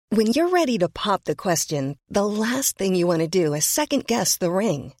When you're ready to pop the question, the last thing you want to do is second-guess the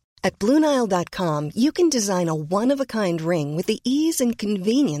ring. At BlueNile.com, you can design a one-of-a-kind ring with the ease and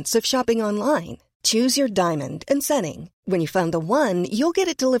convenience of shopping online. Choose your diamond and setting. When you find the one, you'll get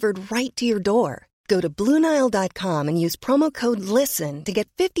it delivered right to your door. Go to BlueNile.com and use promo code LISTEN to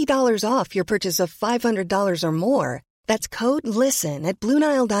get $50 off your purchase of $500 or more. That's code LISTEN at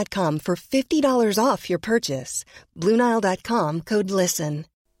BlueNile.com for $50 off your purchase. BlueNile.com, code LISTEN.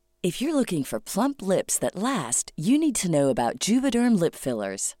 If you're looking for plump lips that last, you need to know about Juvederm lip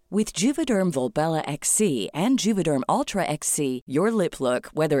fillers. With Juvederm Volbella XC and Juvederm Ultra XC, your lip look,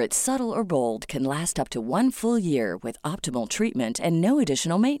 whether it's subtle or bold, can last up to 1 full year with optimal treatment and no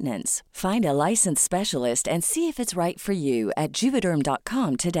additional maintenance. Find a licensed specialist and see if it's right for you at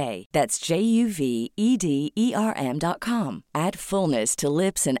Juvederm.com today. That's JUVEDERM.com. Add fullness to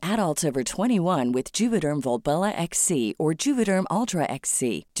lips in adults over 21 with Juvederm Volbella XC or Juvederm Ultra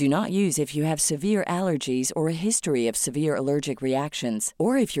XC. Do not use if you have severe allergies or a history of severe allergic reactions,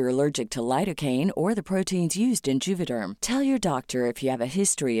 or if you're allergic to lidocaine or the proteins used in Juvederm. Tell your doctor if you have a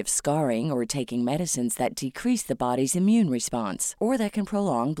history of scarring or taking medicines that decrease the body's immune response or that can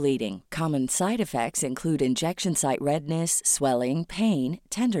prolong bleeding. Common side effects include injection site redness, swelling, pain,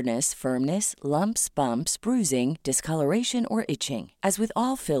 tenderness, firmness, lumps, bumps, bruising, discoloration, or itching. As with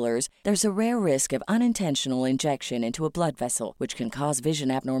all fillers, there's a rare risk of unintentional injection into a blood vessel, which can cause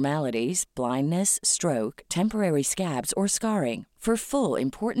vision abnormalities, blindness, stroke, temporary scabs, or scarring. For full,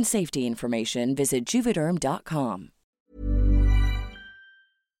 important safety information, visit Juvederm.com.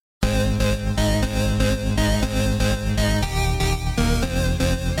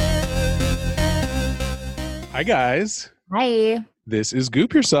 Hi, guys. Hi. This is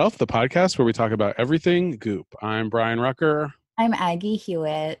Goop Yourself, the podcast where we talk about everything Goop. I'm Brian Rucker. I'm Aggie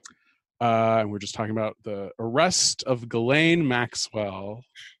Hewitt. And we're just talking about the arrest of Ghislaine Maxwell.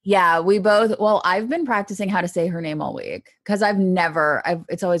 Yeah, I've been practicing how to say her name all week because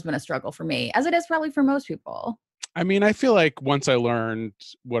it's always been a struggle for me, as it is probably for most people. I mean, I feel like once I learned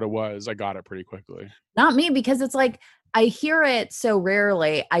what it was, I got it pretty quickly. Not me, because it's like I hear it so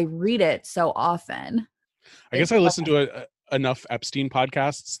rarely. I read it so often. I guess I listen to enough Epstein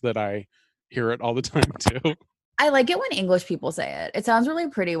podcasts that I hear it all the time, too. I like it when English people say it. It sounds really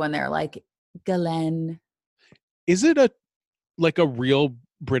pretty when they're like, Ghislaine. Is it a real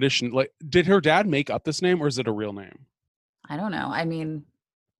British, did her dad make up this name or is it a real name? I don't know. I mean,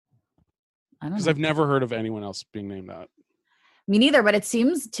 I don't know. Because I've never heard of anyone else being named that. Me neither, but it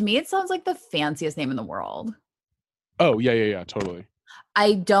sounds like the fanciest name in the world. Oh, yeah, totally.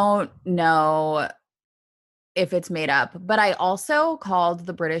 I don't know if it's made up, but I also called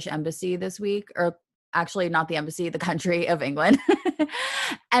the British Embassy this week, or actually not the embassy, the country of England.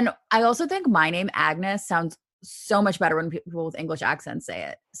 And I also think my name, Agnes, sounds so much better when people with English accents say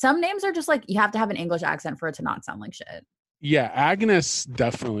it. Some names are just like, you have to have an English accent for it to not sound like shit. Yeah, Agnes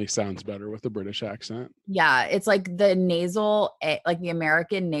definitely sounds better with a British accent. Yeah, it's like the nasal, like the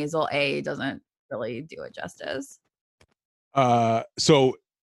American nasal A doesn't really do it justice. So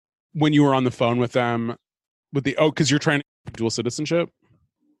when you were on the phone with them, because you're trying to dual citizenship,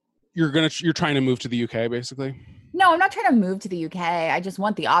 you're trying to move to the UK, basically? No, I'm not trying to move to the UK. I just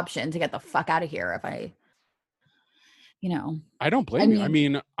want the option to get the fuck out of here if I don't blame you. I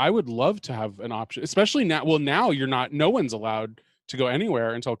mean, I would love to have an option, especially now. Well, now no one's allowed to go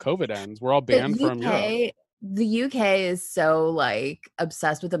anywhere until COVID ends. We're all banned from Europe. The UK is so like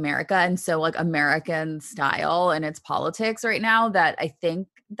obsessed with America and so like American style and its politics right now that I think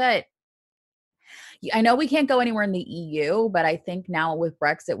that I know we can't go anywhere in the EU, but I think now with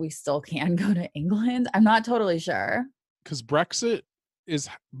Brexit, we still can go to England. I'm not totally sure. Because Brexit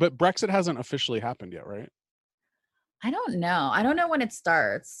hasn't officially happened yet, right? I don't know. I don't know when it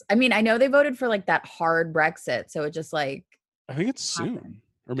starts. I mean, I know they voted for like that hard Brexit. So it just like, I think it's soon,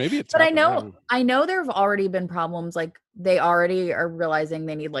 or maybe it's, but I know there have already been problems. Like they already are realizing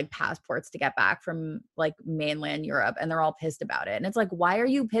they need like passports to get back from like mainland Europe, and they're all pissed about it. And it's like, why are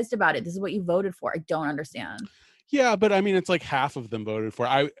you pissed about it? This is what you voted for. I don't understand. Yeah, but I mean, it's like half of them voted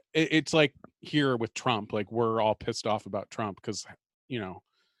for. It's like here with Trump, like we're all pissed off about Trump because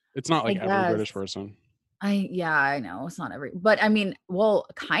it's not like every British person. I know it's not every, but I mean, well,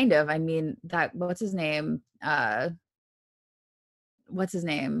 kind of. I mean, what's his name?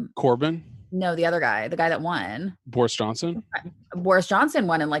 Corbyn? No, the other guy, the guy that won. Boris Johnson? Boris Johnson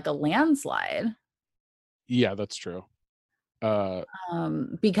won in like a landslide. Yeah, that's true.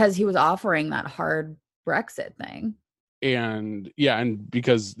 Because he was offering that hard Brexit thing. And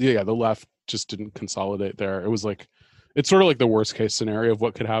because the left just didn't consolidate there. It was like, it's sort of like the worst case scenario of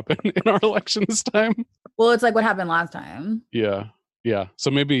what could happen in our election this time. Well, it's like what happened last time. Yeah. Yeah.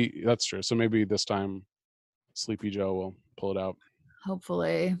 So maybe that's true. So maybe this time Sleepy Joe will pull it out.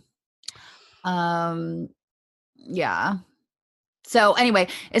 Hopefully. Yeah. So anyway,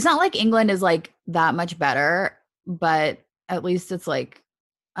 it's not like England is like that much better, but at least it's like,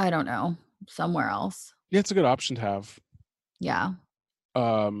 I don't know, somewhere else. Yeah, it's a good option to have. Yeah.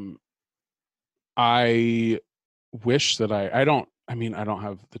 I wish that I don't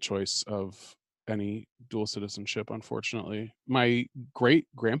have the choice of any dual citizenship, unfortunately. My great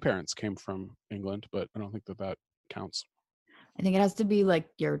grandparents came from England, but I don't think that counts. I think it has to be like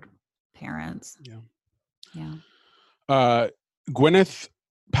your parents. Yeah. Yeah. Gwyneth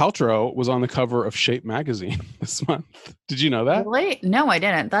Paltrow was on the cover of Shape magazine this month. Did you know that? Really? No, I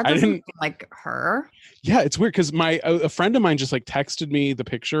didn't. That doesn't seem like her. Yeah, it's weird because a friend of mine just like texted me the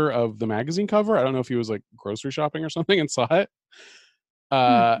picture of the magazine cover. I don't know if he was like grocery shopping or something and saw it.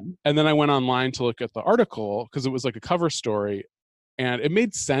 And then I went online to look at the article because it was like a cover story, and it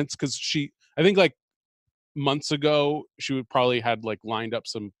made sense because I think like months ago, she would probably had like lined up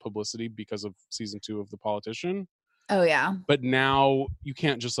some publicity because of season 2 of The Politician. Oh yeah. But now you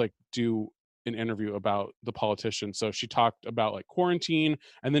can't just like do an interview about The Politician. So she talked about like quarantine,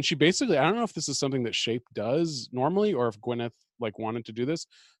 and then she basically, I don't know if this is something that Shape does normally or if Gwyneth like wanted to do this,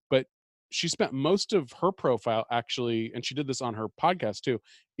 but she spent most of her profile actually, and she did this on her podcast too,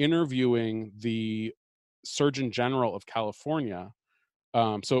 interviewing the Surgeon General of California.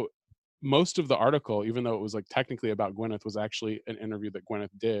 So most of the article, even though it was like technically about Gwyneth, was actually an interview that Gwyneth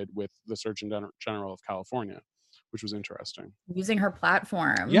did with the Surgeon General of California, which was interesting. Using her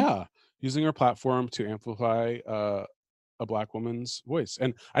platform. Yeah, using her platform to amplify a Black woman's voice.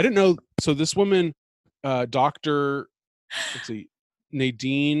 And I didn't know. So this woman, Dr.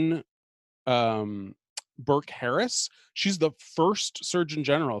 Nadine Burke Harris, she's the first Surgeon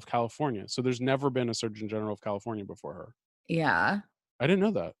General of California. So there's never been a Surgeon General of California before her. Yeah. I didn't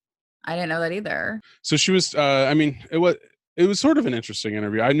know that. I didn't know that either. So she was, it was sort of an interesting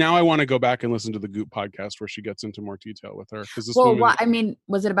interview. I want to go back and listen to the Goop podcast where she gets into more detail with her.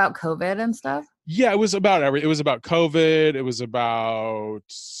 Was it about COVID and stuff? Yeah, it was about everything. It was about COVID. It was about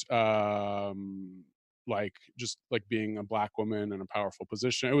like just like being a Black woman in a powerful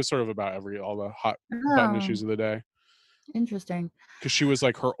position. It was sort of about all the hot button issues of the day. Interesting. Because she was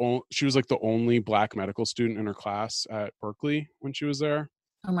like the only Black medical student in her class at Berkeley when she was there.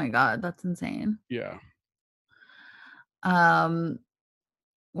 Oh my God, that's insane. Yeah. Wow.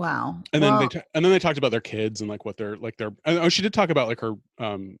 And then they talked about their kids and like what they're like she did talk about like her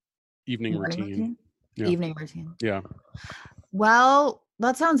evening routine. Yeah. Evening routine. Yeah. Well,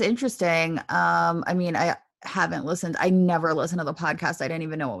 that sounds interesting. I mean, I haven't listened. I never listened to the podcast. I didn't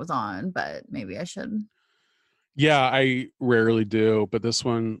even know what was on, but maybe I should. Yeah, I rarely do, but this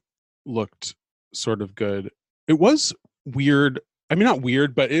one looked sort of good. It was weird. I mean, not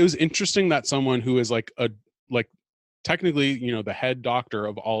weird, but it was interesting that someone who is like technically, the head doctor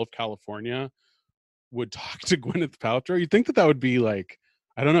of all of California would talk to Gwyneth Paltrow. You'd think that would be like,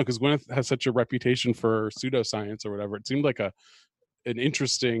 I don't know, because Gwyneth has such a reputation for pseudoscience or whatever. It seemed like an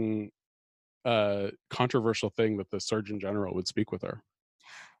interesting, controversial thing that the Surgeon General would speak with her.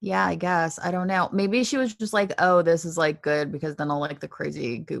 Yeah, I guess. I don't know. Maybe she was just like, oh, this is like good because then all like the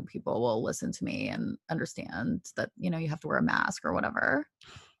crazy Goop people will listen to me and understand that, you have to wear a mask or whatever.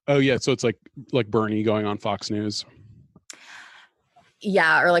 Oh yeah. So it's like Bernie going on Fox News.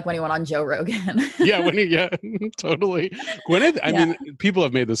 Yeah. Or like when he went on Joe Rogan. Yeah. Totally. Gwyneth, I mean, people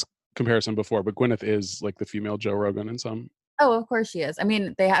have made this comparison before, but Gwyneth is like the female Joe Rogan in some. Oh, of course she is. I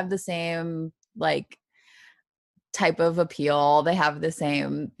mean, they have the same like type of appeal.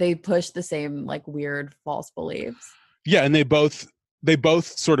 They push the same like weird false beliefs. Yeah, and they both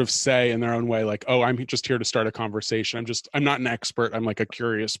sort of say in their own way like, oh, I'm just here to start a conversation. I'm not an expert. I'm like a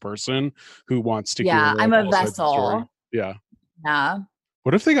curious person who wants to hear. I'm a vessel. Yeah.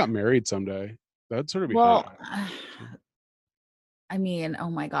 What if they got married someday? That'd sort of be hot. I mean, oh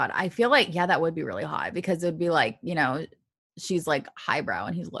my God. I feel like, that would be really hot because it'd be like, she's like highbrow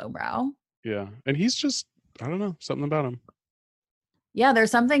and he's lowbrow. Yeah. And he's just, I don't know, something about him. Yeah,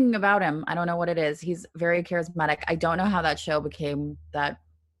 there's something about him. I don't know what it is. He's very charismatic. I don't know how that show became that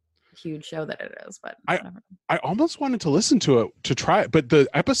huge show that it is, but I almost wanted to listen to it to try it, but the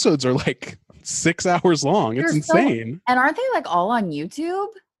episodes are like 6 hours long. It's insane. And aren't they like all on YouTube?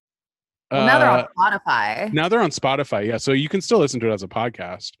 Well, now they're on Spotify. Now they're on Spotify, yeah. So you can still listen to it as a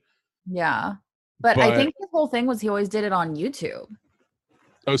podcast. Yeah. But I think the whole thing was he always did it on YouTube.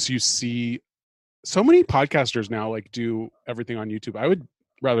 Oh, so you see so many podcasters now like do everything on YouTube. I would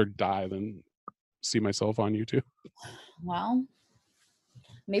rather die than see myself on YouTube. Well,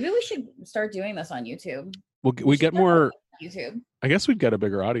 maybe we should start doing this on YouTube. We get more YouTube. I guess we'd get a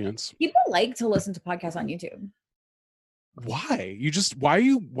bigger audience. People like to listen to podcasts on YouTube. Why? Why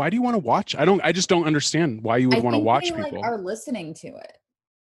do you want to watch? I just don't understand why you would want to watch they, people. Like, are listening to it.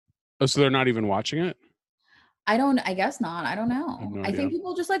 Oh, so they're not even watching it? I guess not. I don't know. I think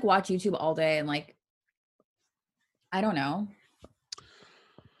people just like watch YouTube all day and like, I don't know.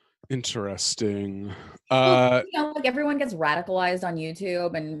 Interesting. Well, like everyone gets radicalized on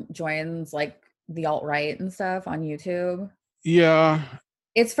YouTube and joins like the alt-right and stuff on YouTube. Yeah.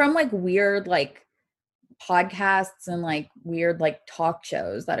 It's from like weird like podcasts and like weird like talk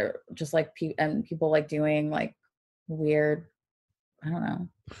shows that are just like people like doing like weird, I don't know.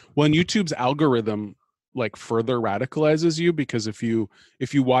 Well, and YouTube's algorithm like further radicalizes you, because if you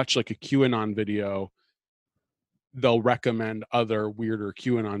watch like a QAnon video, they'll recommend other weirder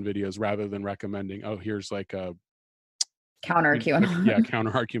QAnon videos rather than recommending, oh, here's like a counter QAnon.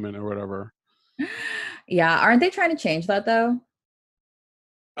 Counter argument or whatever. Yeah, aren't they trying to change that though?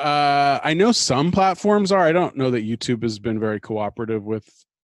 I know some platforms are. I don't know that YouTube has been very cooperative with.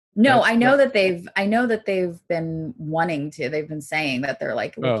 No, I know that they've been wanting to. They've been saying that they're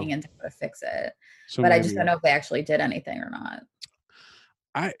like looking into how to fix it. So but I just don't know if they actually did anything or not.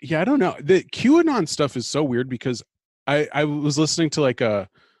 I don't know. The QAnon stuff is so weird because I was listening to like an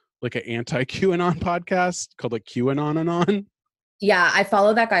anti-QAnon podcast called like QAnon Anon. Yeah, I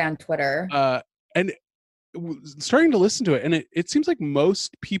follow that guy on Twitter. And starting to listen to it, and it seems like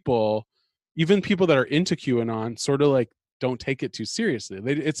most people, even people that are into QAnon, sort of like don't take it too seriously.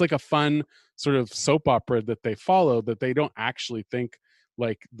 It's like a fun sort of soap opera that they follow, that they don't actually think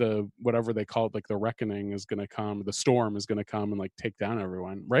like the whatever they call it, like the reckoning is going to come, the storm is going to come and like take down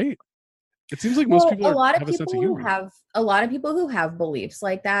everyone, right? It seems like most people have a sense of humor. A lot of people who have beliefs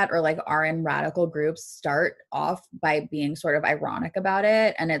like that or like are in radical groups start off by being sort of ironic about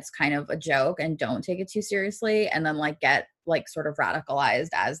it, and it's kind of a joke and don't take it too seriously, and then like get like sort of radicalized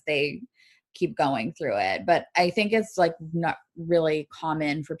as they keep going through it. But I think it's like not really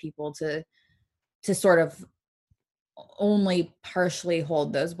common for people to sort of only partially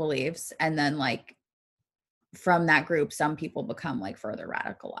hold those beliefs, and then like from that group some people become like further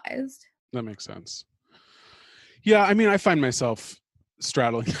radicalized. That makes sense. Yeah, I mean, I find myself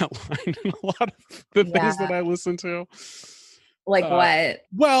straddling that line in a lot of the things that I listen to. Like what?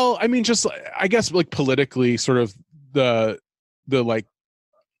 Well, I mean, just I guess like politically, sort of the like.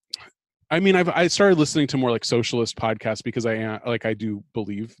 I mean, I started listening to more like socialist podcasts because I do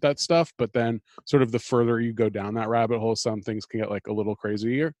believe that stuff. But then, sort of the further you go down that rabbit hole, some things can get like a little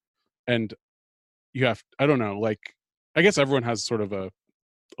crazier, and you have, I don't know, like I guess everyone has sort of a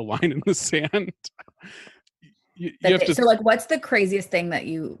line in the sand. you have to, so like what's the craziest thing that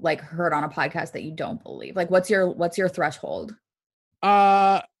you like heard on a podcast that you don't believe? Like what's your threshold?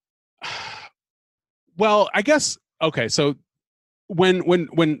 Well, I guess okay, so when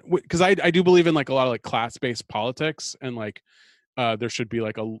because I do believe in like a lot of like class-based politics, and like there should be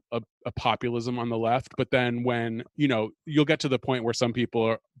like a populism on the left, but then when you'll get to the point where some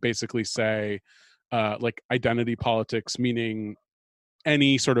people basically say like identity politics, meaning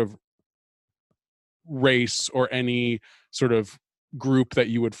any sort of race or any sort of group that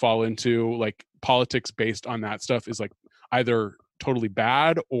you would fall into, like politics based on that stuff is like either totally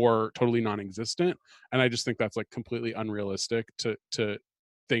bad or totally non-existent. And I just think that's like completely unrealistic to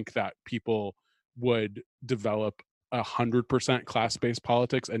think that people would develop 100% class-based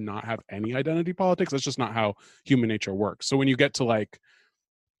politics and not have any identity politics. That's just not how human nature works. So when you get to like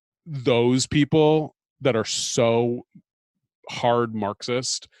those people that are so hard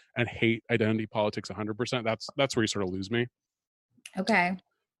Marxist and hate identity politics 100%, that's where you sort of lose me. Okay.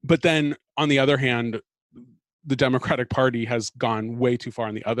 But then on the other hand, the Democratic Party has gone way too far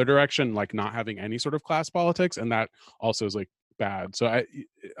in the other direction, like not having any sort of class politics, and that also is like bad. So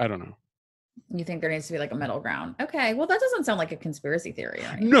I don't know. You think there needs to be like a middle ground? Okay, well that doesn't sound like a conspiracy theory,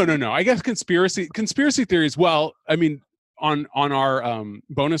 right? No. I guess conspiracy theories. Well, I mean, on our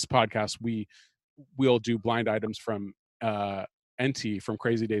bonus podcast, we'll do blind items from NT from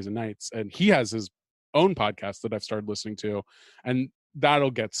Crazy Days and Nights, and he has his own podcast that I've started listening to, and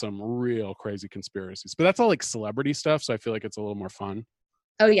that'll get some real crazy conspiracies. But that's all like celebrity stuff, so I feel like it's a little more fun.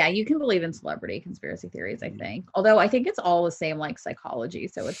 Oh yeah, you can believe in celebrity conspiracy theories, I think. Although I think it's all the same like psychology,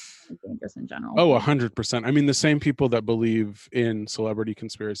 so it's dangerous in general. Oh, 100%. I mean, the same people that believe in celebrity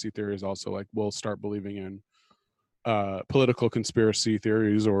conspiracy theories also like will start believing in political conspiracy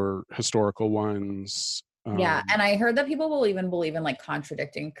theories or historical ones. Yeah, and I heard that people will even believe in like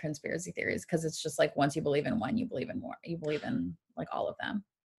contradicting conspiracy theories because it's just like once you believe in one, you believe in more. You believe in like all of them.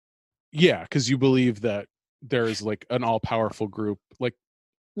 Yeah, because you believe that there is like an all-powerful group. Like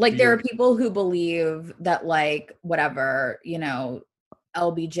Like there are people who believe that like whatever, you know,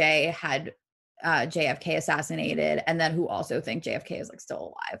 LBJ had JFK assassinated, and then who also think JFK is like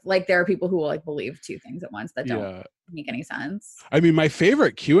still alive. Like there are people who will like believe two things at once that don't make any sense. I mean, my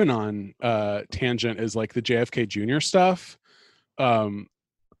favorite QAnon tangent is like the JFK Jr. stuff.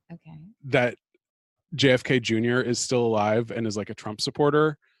 That JFK Jr. is still alive and is like a Trump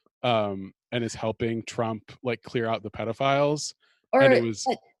supporter, and is helping Trump like clear out the pedophiles. Or and it was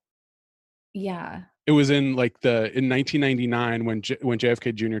it was in like in 1999 when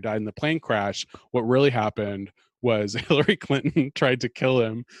JFK Jr. died in the plane crash. What really happened was Hillary Clinton tried to kill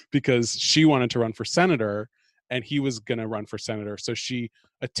him because she wanted to run for senator and he was going to run for senator. So she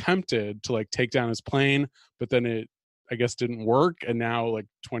attempted to like take down his plane, but then it, I guess, didn't work. And now like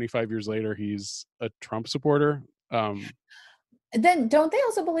 25 years later, he's a Trump supporter. Then don't they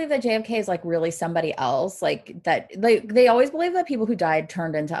also believe that JFK is like really somebody else? Like that they always believe that people who died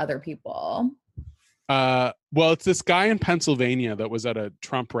turned into other people. Well, it's this guy in Pennsylvania that was at a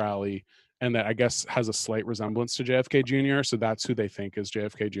Trump rally and that I guess has a slight resemblance to JFK Jr. So that's who they think is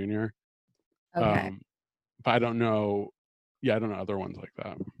JFK Jr. Okay. But I don't know. Yeah, I don't know other ones like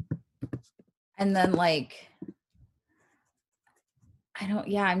that. And then like,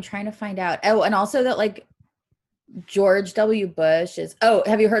 I'm trying to find out. Oh, and also that like George W. Bush is,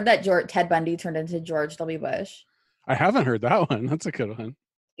 have you heard that Ted Bundy turned into George W. Bush? I haven't heard that one. That's a good one.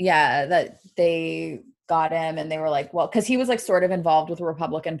 Yeah, that they got him and they were like, well, because he was like sort of involved with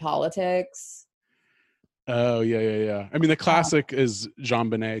Republican politics. Oh, yeah. I mean, the classic is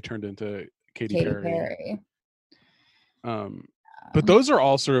JonBenet turned into Katy Perry. But those are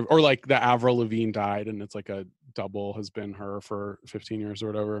all sort of, or like the Avril Lavigne died and it's like a double has been her for 15 years or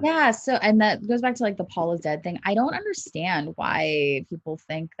whatever. Yeah, so, and that goes back to like the Paul is dead thing. I don't understand why people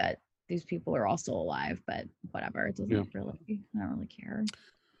think that these people are all still alive, but whatever. It doesn't really, I don't really care.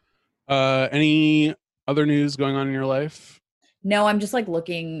 Any other news going on in your life? No, I'm just like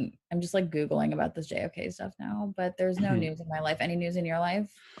Googling about this JFK stuff now, but there's no news in my life. Any news in your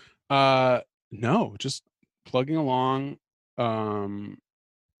life? No, just plugging along,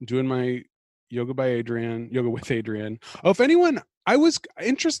 doing my yoga with Adriene. Oh, if anyone, I was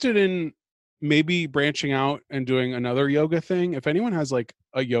interested in maybe branching out and doing another yoga thing. If anyone has like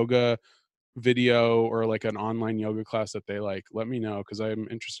a yoga video or like an online yoga class that they like, let me know, because I'm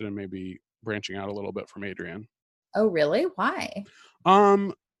interested in maybe branching out a little bit from Adriene. Oh, really? Why?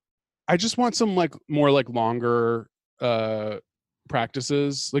 I just want some like more like longer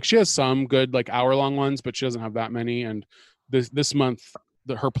practices. Like she has some good like hour-long ones, but she doesn't have that many. And this month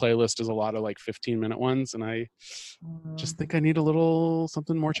her playlist is a lot of like 15-minute ones, and I just think I need a little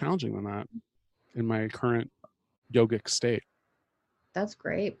something more challenging than that in my current yogic state. That's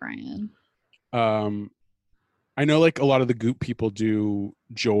great, Brian. I know like a lot of the Goop people do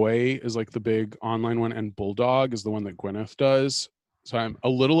Joy is like the big online one, and Bulldog is the one that Gwyneth does. So I'm a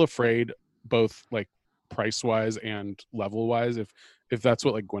little afraid, both like price wise and level wise. If that's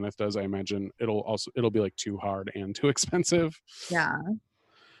what like Gwyneth does, I imagine it'll be like too hard and too expensive. Yeah.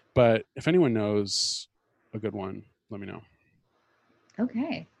 But if anyone knows a good one, let me know.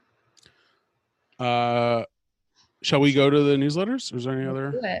 Okay. Shall we go to the newsletters? Or is there any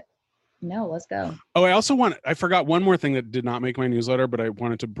other? Do it. No, let's go. Oh, I forgot one more thing that did not make my newsletter, but I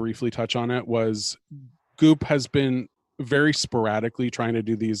wanted to briefly touch on it. Was Goop has been very sporadically trying to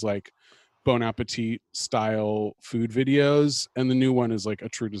do these like Bon Appetit style food videos, and the new one is like a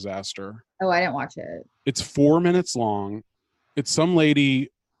true disaster. Oh, I didn't watch it. It's 4 minutes long. It's some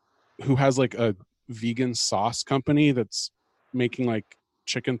lady who has like a vegan sauce company that's making like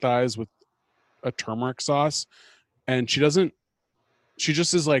chicken thighs with a turmeric sauce, and she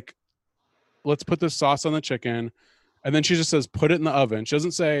just is like, let's put this sauce on the chicken, and then she just says put it in the oven. She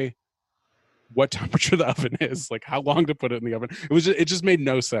doesn't say what temperature the oven is, like how long to put it in the oven. It just made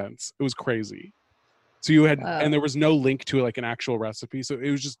no sense. It was crazy. So you had and there was no link to like an actual recipe, so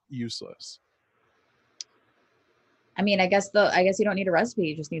it was just useless. I mean, I guess you don't need a recipe,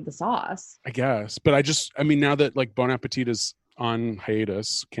 you just need the sauce. I guess. But I mean now that like Bon Appetit is on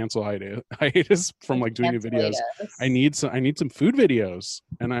cancel hiatus from like doing new videos, I need some food videos,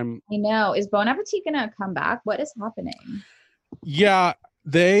 and I know. Is Bon Appetit gonna come back? What is happening? Yeah,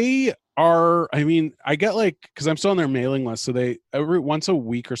 they are. I mean, I get like, because I'm still on their mailing list, so they every once a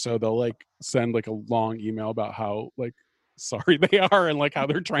week or so they'll like send like a long email about how like sorry they are and like how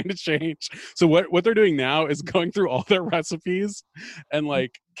they're trying to change. So what they're doing now is going through all their recipes and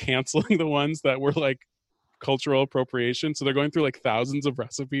like canceling the ones that were like cultural appropriation. So they're going through like thousands of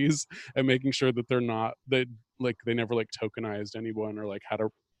recipes and making sure that they never like tokenized anyone or like had a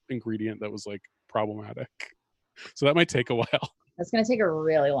ingredient that was like problematic. So that might take a while. That's going to take a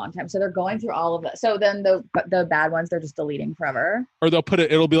really long time. So they're going through all of it. So then the bad ones, they're just deleting forever. Or they'll put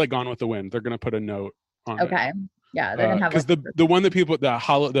it'll be like Gone with the Wind. They're going to put a note on it. Okay. Yeah. They're going to have because the one that people,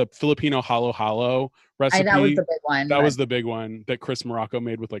 the Filipino halo recipe. that was the big one. That was the big one that Chris Morocco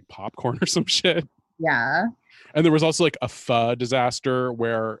made with like popcorn or some shit. Yeah. And there was also like a pho disaster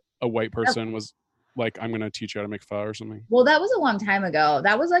where a white person was like, I'm going to teach you how to make pho or something. Well, that was a long time ago.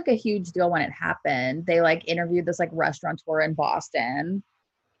 That was like a huge deal when it happened. They like interviewed this like restaurateur in Boston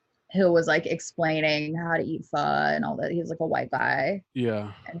who was like explaining how to eat pho and all that. He was like a white guy.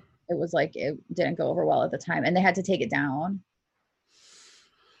 Yeah. And it was like, it didn't go over well at the time and they had to take it down.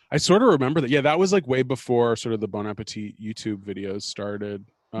 I sort of remember that. Yeah, that was like way before sort of the Bon Appetit YouTube videos started.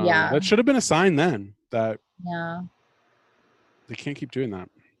 Yeah. That should have been a sign then that Yeah. they can't keep doing that.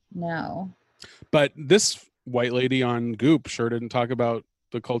 No. But this white lady on Goop sure didn't talk about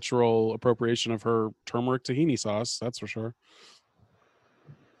the cultural appropriation of her turmeric tahini sauce. That's for sure.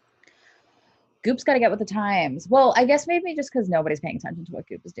 Goop's got to get with the times. Well, I guess maybe just because nobody's paying attention to what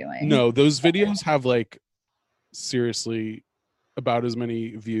Goop is doing. No, those videos have like seriously about as many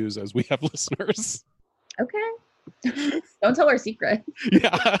views as we have listeners. Okay. Don't tell our secret.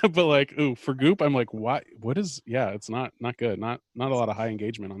 Yeah, but like, ooh, for Goop, I'm like, what is, yeah, it's not good. Not a lot of high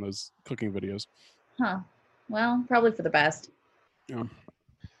engagement on those cooking videos. Huh. Well, probably for the best. Yeah.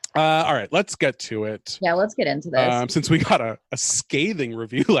 All right, let's get to it. Yeah, let's get into this. Since we got a scathing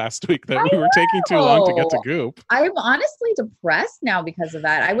review last week that we were taking too long to get to Goop. I'm honestly depressed now because of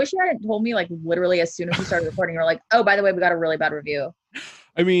that. I wish you hadn't told me like literally as soon as we started recording, you're like, oh, by the way, we got a really bad review.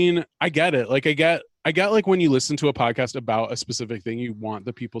 I mean, I get it. Like I get like when you listen to a podcast about a specific thing, you want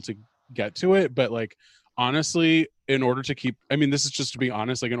the people to get to it. But like, honestly, in order to keep, I mean, this is just to be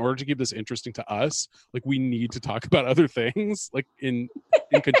honest, like in order to keep this interesting to us, like we need to talk about other things like in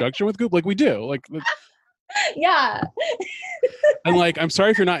conjunction with Goop, like we do. Like, yeah. And like, I'm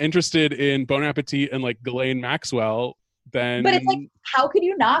sorry if you're not interested in Bon Appetit and like Ghislaine Maxwell, then. But it's like, how could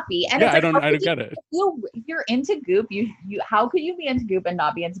you not be? And yeah, it's like, I don't get it. If you're into Goop, you how could you be into Goop and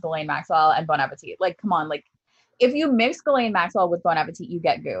not be into Ghislaine Maxwell and Bon Appetit? Like, come on, like if you mix Ghislaine Maxwell with Bon Appetit, you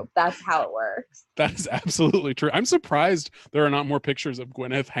get Goop. That's how it works. That is absolutely true. I'm surprised there are not more pictures of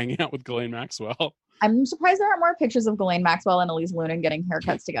Gwyneth hanging out with Ghislaine Maxwell. I'm surprised there aren't more pictures of Ghislaine Maxwell and Elise Loehnen getting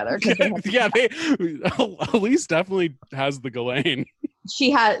haircuts together. Yeah, Elise definitely has the Ghislaine.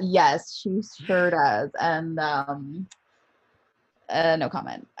 Yes, she sure does. And no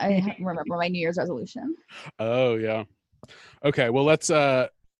comment. I remember my New Year's resolution. Oh yeah. Okay, well let's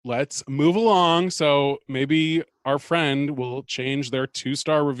move along. So maybe our friend will change their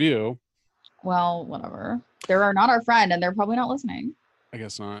 2-star review. Well, whatever. They are not our friend and they're probably not listening. I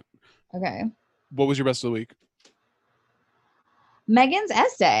guess not. Okay. What was your best of the week? Megan's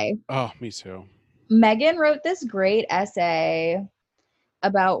essay. Oh, me too. Megan wrote this great essay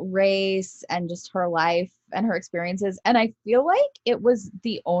about race and just her life and her experiences. And I feel like it was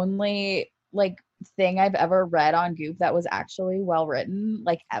the only like thing I've ever read on Goop that was actually well written,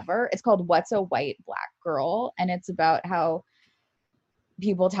 like ever. It's called What's a White Black Girl? And it's about how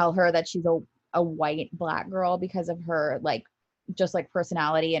people tell her that she's a white Black girl because of her like just like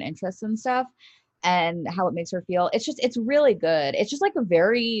personality and interests and stuff, and how it makes her feel. It's really good. It's just like a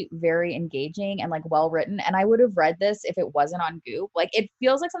very, very engaging and like well written. And I would have read this if it wasn't on Goop. Like it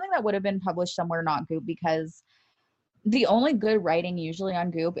feels like something that would have been published somewhere not Goop, because the only good writing usually on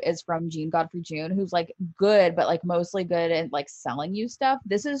Goop is from Jean Godfrey June, who's like good, but like mostly good at like selling you stuff.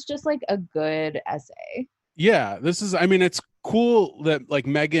 This is just like a good essay. Yeah, I mean, it's cool that like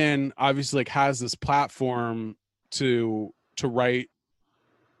Megan obviously like has this platform to write,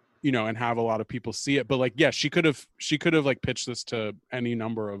 you know, and have a lot of people see it. But like, yeah, she could have like pitched this to any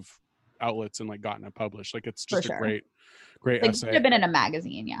number of outlets and like gotten it published. Like it's just a great like, essay. It could have been in a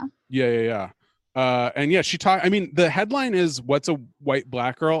magazine. Yeah. And yeah, I mean, the headline is What's a White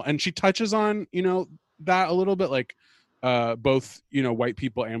Black Girl? And she touches on, you know, that a little bit, like both, you know, white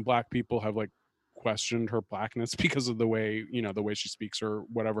people and Black people have like questioned her Blackness because of the way, you know, the way she speaks or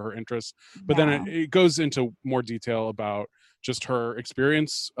whatever her interests. But then it goes into more detail about just her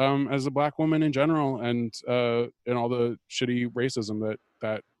experience as a Black woman in general, and all the shitty racism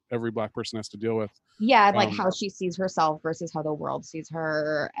that every Black person has to deal with. Yeah, and like how she sees herself versus how the world sees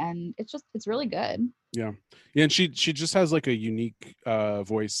her, and it's really good. Yeah, and she just has like a unique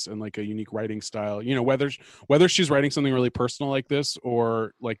voice and like a unique writing style. You know, whether she's writing something really personal like this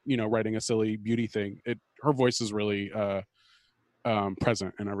or like, you know, writing a silly beauty thing, her voice is really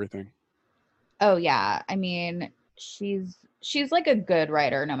present in everything. Oh yeah, I mean she's like a good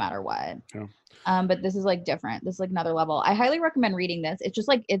writer no matter what. Yeah. But this is like different. This is like another level. I highly recommend reading this. It's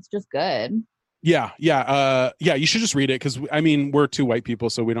just good. Yeah, you should just read it because I mean we're two white people,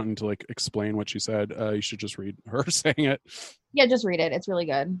 so we don't need to like explain what she said. You should just read her saying it. Yeah, just read it. It's really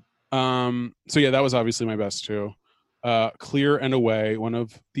good. So yeah, that was obviously my best too. Clear and Away, one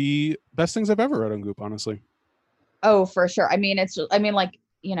of the best things I've ever read on Goop, honestly. Oh, for sure. I mean, like,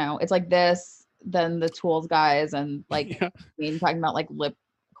 it's like this, then the Tools guys, and like, Yeah. talking about like lip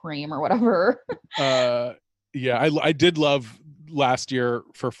cream or whatever. Yeah, I did love last year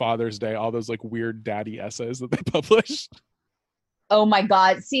for Father's Day all those like weird daddy essays that they published. Oh my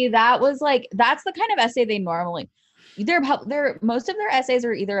God. See, that's the kind of essay they normally, most of their essays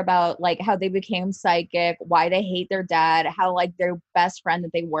are either about like how they became psychic, why they hate their dad, how like their best friend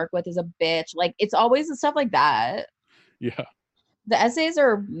that they work with is a bitch. Like it's always the stuff like that. Yeah. The essays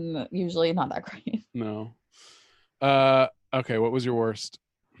are usually not that great. No. Okay, what was your worst?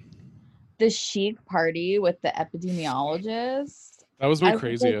 The chic party with the epidemiologist. That was my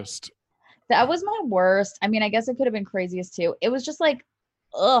craziest. That was my worst. I mean, I guess it could have been craziest too. It was just like,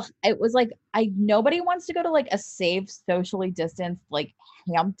 ugh. It was like, nobody wants to go to like a safe, socially distanced, like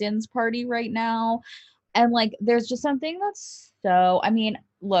Hamptons party right now. And like, there's just something that's so, I mean,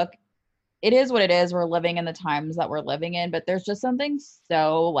 look, it is what it is. We're living in the times that we're living in, but there's just something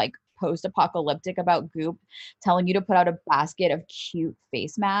so like post-apocalyptic about Goop telling you to put out a basket of cute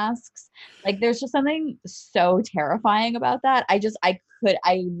face masks. Like there's just something so terrifying about that. I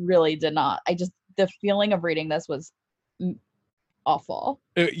really did not. The feeling of reading this was awful.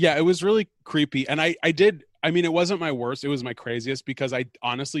 Yeah, it was really creepy. And I mean, it wasn't my worst. It was my craziest because I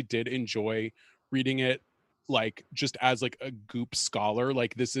honestly did enjoy reading it like just as like a Goop scholar.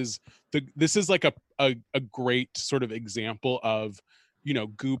 Like this is like a great sort of example of,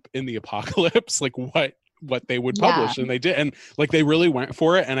 Goop in the apocalypse, like what they would publish. And they did, and like they really went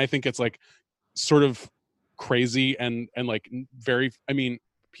for it. And I think it's like sort of crazy and like very, I mean,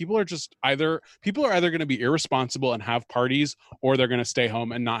 people are either going to be irresponsible and have parties, or they're going to stay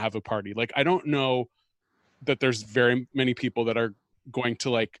home and not have a party. Like I don't know that there's very many people that are going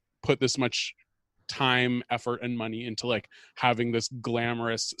to like put this much time, effort, and money into like having this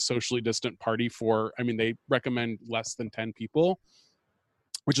glamorous socially distant party for, I mean, they recommend less than 10 people,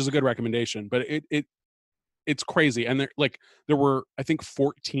 which is a good recommendation, but it's crazy. And there were, I think,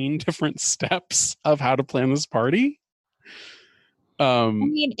 14 different steps of how to plan this party. I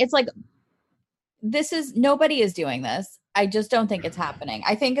mean, it's like, nobody is doing this. I just don't think it's happening.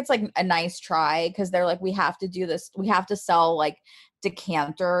 I think it's like a nice try because they're like, we have to do this. We have to sell like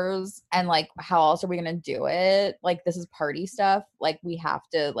decanters, and like, how else are we going to do it? Like, this is party stuff. Like, we have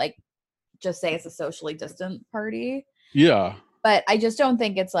to like just say it's a socially distant party. Yeah. But I just don't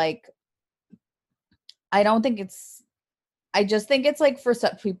think it's like, I just think it's like for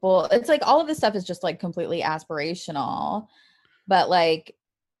some people, it's like all of this stuff is just like completely aspirational. But like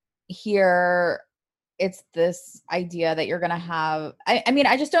here, it's this idea that you're going to have, I mean,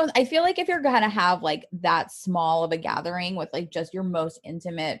 I feel like if you're going to have like that small of a gathering with like just your most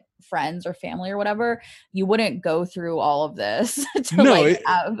intimate friends or family or whatever, you wouldn't go through all of this to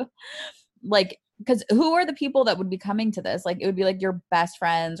have like, because who are the people that would be coming to this? Like, it would be like your best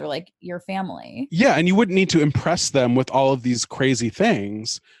friends or like your family. Yeah. And you wouldn't need to impress them with all of these crazy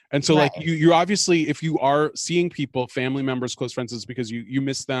things. And so like you obviously, if you are seeing people, family members, close friends, it's because you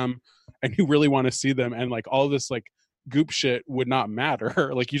miss them and you really want to see them. And like all this like Goop shit would not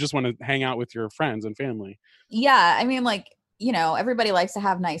matter. Like you just want to hang out with your friends and family. Yeah. I mean, like, everybody likes to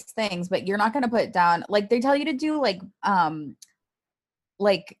have nice things, but you're not going to put down, like they tell you to do like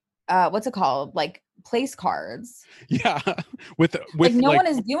what's it called? Like place cards. Yeah. with like no one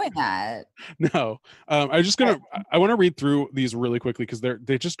is doing that. No. I want to read through these really quickly because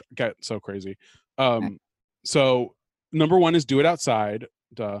they just get so crazy. So number 1 is do it outside.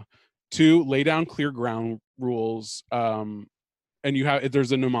 2, lay down clear ground rules. And if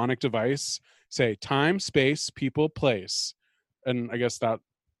there's a mnemonic device, say time, space, people, place. And I guess that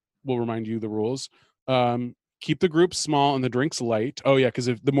will remind you the rules. Keep the group small and the drinks light. Oh yeah, because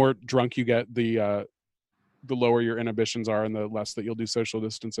if the more drunk you get, the lower your inhibitions are and the less that you'll do social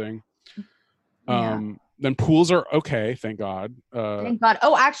distancing. Then pools are okay, thank God. Thank God.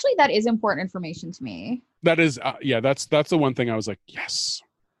 Oh, actually, that is important information to me. That is, that's the one thing I was like, yes.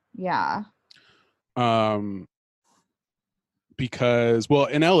 Yeah. Because, well,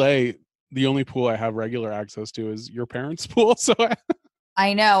 in LA, the only pool I have regular access to is your parents' pool, so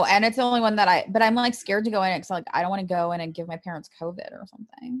I know, and it's the only one but I'm like scared to go in it because like I don't want to go in and give my parents COVID or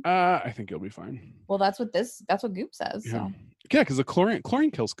something. I think you'll be fine. Well, that's what Goop says. Yeah, so. Yeah, because the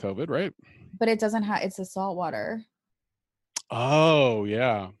chlorine kills COVID, right? But it doesn't have. It's the salt water. Oh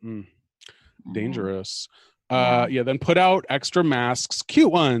yeah, dangerous. Yeah, then put out extra masks,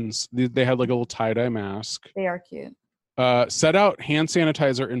 cute ones. They had like a little tie-dye mask. They are cute. Set out hand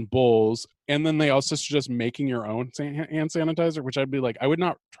sanitizer in bowls, and then they also suggest making your own hand sanitizer, which I'd be like, I would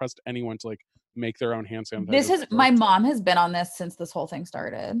not trust anyone to like make their own hand sanitizer. My mom has been on this since this whole thing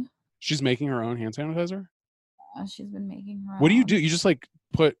started. She's making her own hand sanitizer? Yeah, she's been making her What do you own. do? You just like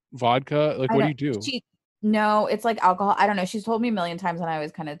put vodka? Like, what do you do? No, it's like alcohol. I don't know. She's told me a million times and I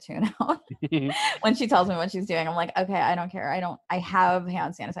always kind of tune out when she tells me what she's doing. I'm like, okay, I don't care. I have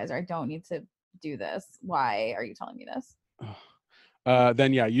hand sanitizer. I don't need to do this. Why are you telling me this?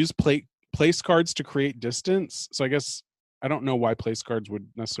 Then yeah, use place cards to create distance. So I guess I don't know why place cards would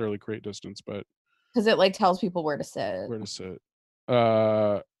necessarily create distance, but because it like tells people where to sit.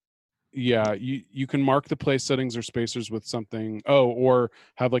 Yeah, you can mark the place settings or spacers with something. Or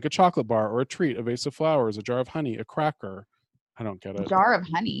have like a chocolate bar or a treat, a vase of flowers, a jar of honey, a cracker. I don't get it. A jar of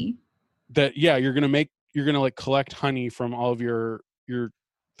honey. You're gonna like collect honey from all of your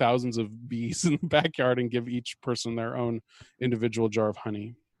thousands of bees in the backyard and give each person their own individual jar of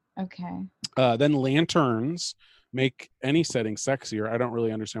honey. Okay. Then lanterns make any setting sexier. I don't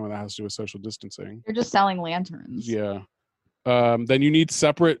really understand what that has to do with social distancing. You're just selling lanterns. Yeah. Then you need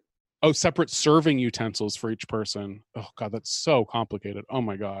separate serving utensils for each person. Oh God, that's so complicated. Oh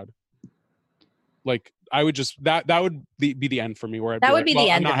my God. Like I would just that would be the end for me. Where I'd that be would like, be well,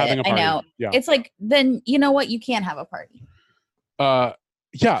 the end I'm not of having it. a party. I know. Yeah. It's like then you know what, you can't have a party.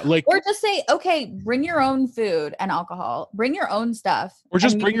 Yeah, like or just say, okay, bring your own food and alcohol. Bring your own stuff. Or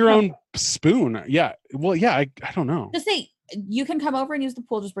just bring your own spoon. Yeah. Well, yeah. I don't know. Just say you can come over and use the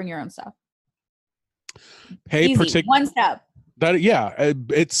pool. Just bring your own stuff. Pay one step.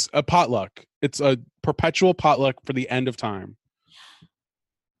 It's a potluck. It's a perpetual potluck for the end of time.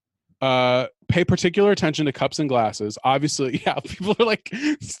 Pay particular attention to cups and glasses. Obviously, yeah, people are like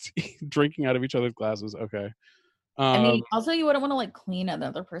drinking out of each other's glasses. Okay. I mean, also you wouldn't want to like clean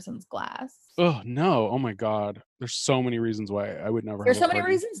another person's glass. Oh no. Oh my God. There's so many reasons why I would never. There's so many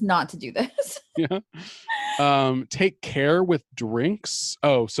reasons not to do this. Yeah. Take care with drinks.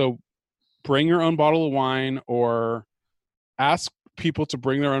 So bring your own bottle of wine or ask people to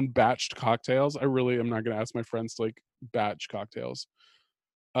bring their own batched cocktails. I really am not going to ask my friends to like batch cocktails.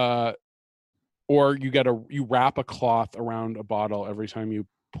 Or you wrap a cloth around a bottle every time you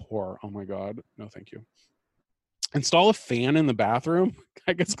pour. Oh my God. No, thank you. Install a fan in the bathroom.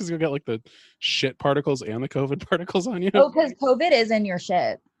 I guess because you'll get like the shit particles and the COVID particles on you. Oh, because COVID is in your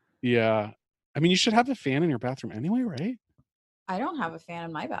shit. Yeah. I mean, you should have a fan in your bathroom anyway, right? I don't have a fan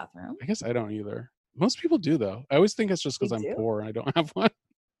in my bathroom. I guess I don't either. Most people do though. I always think it's just because I'm poor and I don't have one.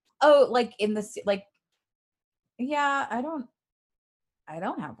 Oh, like in the like. Yeah, I don't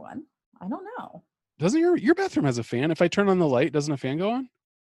have one. I don't know. Doesn't your bathroom has a fan? If I turn on the light, doesn't a fan go on?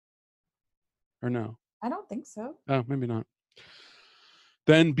 Or no? I don't think so. Oh, maybe not.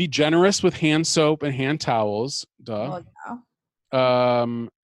 Then be generous with hand soap and hand towels. Duh. Yeah.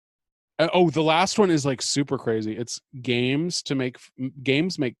 The last one is like super crazy. It's games make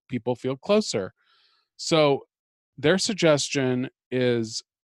people feel closer. So their suggestion is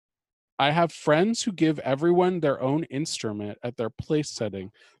I have friends who give everyone their own instrument at their place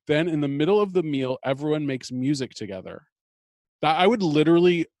setting. Then in the middle of the meal, everyone makes music together. That I would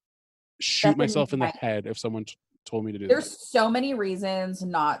literally shoot myself in the head if someone told me to do that. There's so many reasons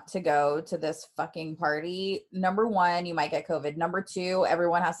not to go to this fucking party. Number one, you might get COVID. Number two,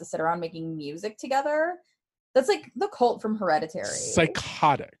 everyone has to sit around making music together. That's like the cult from Hereditary.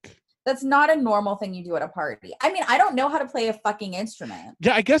 Psychotic. That's not a normal thing you do at a party. I mean, I don't know how to play a fucking instrument.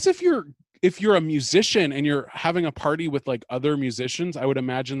 Yeah, I guess if you're a musician and you're having a party with like other musicians, I would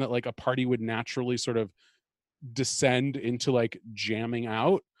imagine that like a party would naturally sort of descend into like jamming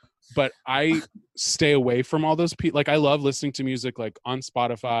out. But I stay away from all those people. Like I love listening to music like on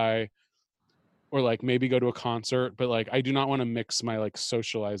Spotify or like maybe go to a concert, but like I do not want to mix my like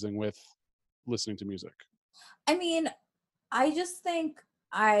socializing with listening to music. I mean, I just think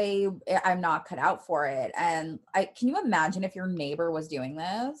I'm not cut out for it. And can you imagine if your neighbor was doing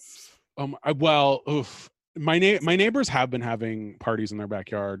this? My neighbors have been having parties in their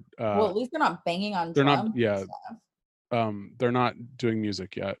backyard. Well, at least they're not banging on they're drums. Not, yeah. Stuff. They're not doing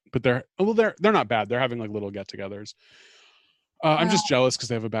music yet, but they're not bad. They're having like little get-togethers. I'm just jealous because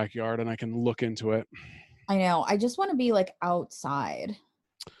they have a backyard and I can look into it. I know. I just want to be like outside.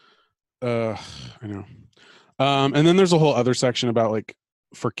 I know. And then there's a whole other section about like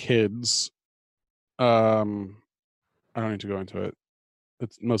for kids. I don't need to go into it.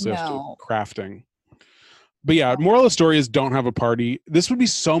 It's mostly has to do with crafting. But yeah, moral of the story is don't have a party. This would be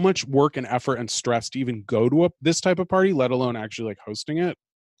so much work and effort and stress to even go to this type of party, let alone actually like hosting it.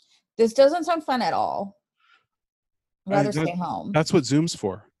 This doesn't sound fun at all. rather stay home. That's what Zoom's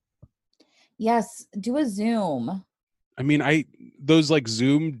for. Yes, do a Zoom. I mean, those like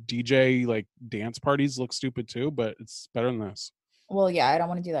Zoom DJ like dance parties look stupid too, but it's better than this. Well, yeah, I don't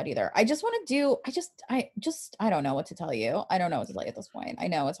want to do that either. I just want to do. I don't know what to tell you. I don't know what to tell you at this point. I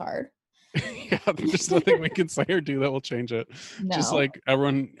know it's hard. Yeah, there's nothing we can say or do that will change it. No. Just like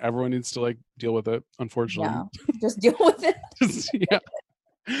everyone needs to like deal with it, unfortunately. Yeah, just deal with it.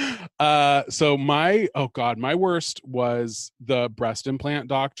 Yeah. So my worst was the breast implant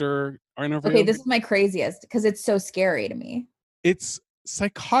doctor interview. Okay, this is my craziest because it's so scary to me. It's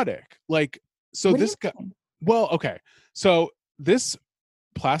psychotic. Like, so What do this you guy, mean? well, okay. So this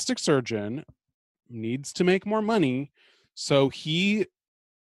plastic surgeon needs to make more money. So he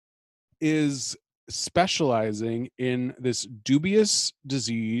is specializing in this dubious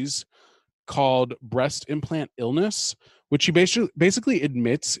disease called breast implant illness, which he basically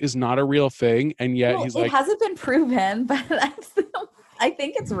admits is not a real thing, and yet he's like, it hasn't been proven, but I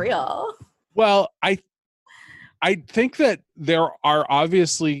think it's real. Well, I think that there are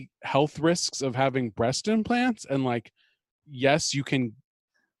obviously health risks of having breast implants, and like, yes,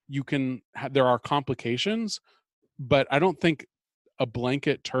 there are complications, but I don't think a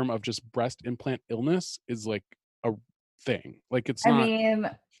blanket term of just breast implant illness is like a thing. Like, it's not.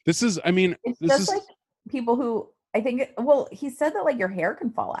 It's just like people who he said that like your hair can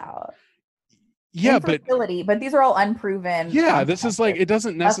fall out. Yeah, but these are all unproven. Yeah, this is like, it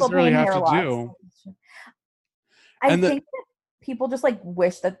doesn't necessarily have to do. I think that people just like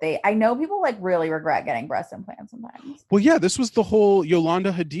wish that I know people like really regret getting breast implants sometimes. Well, yeah, this was the whole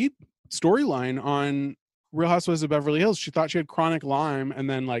Yolanda Hadid storyline on Real Housewives of Beverly Hills. She thought she had chronic Lyme, and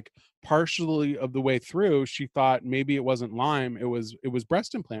then like partially of the way through, she thought maybe it wasn't Lyme, it was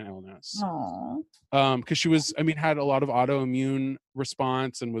breast implant illness. Because she was, had a lot of autoimmune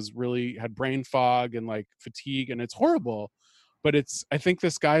response and had brain fog and like fatigue, and it's horrible. But I think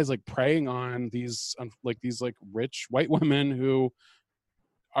this guy is like preying on these rich white women who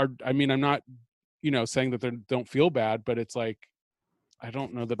are, I'm not, saying that they don't feel bad, but it's like, I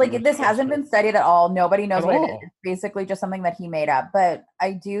don't know that like this hasn't been studied at all. Nobody knows what it is. It's basically just something that he made up. But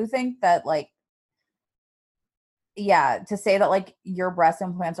I do think that like, yeah, to say that like your breast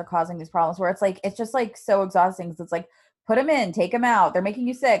implants are causing these problems where it's like, it's just like so exhausting because it's like, put them in, take them out. They're making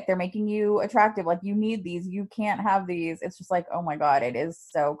you sick. They're making you attractive. Like, you need these. You can't have these. It's just like, oh my God, it is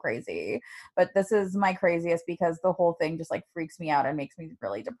so crazy. But this is my craziest because the whole thing just like freaks me out and makes me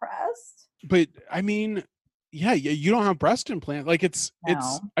really depressed. But yeah, you don't have breast implant. Like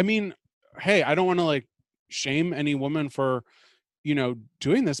hey, I don't want to like shame any woman for,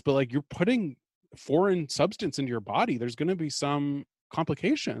 doing this, but like, you're putting foreign substance into your body. There's going to be some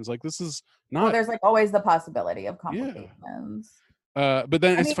complications. Like, this is not. Well, there's like always the possibility of complications. Yeah. But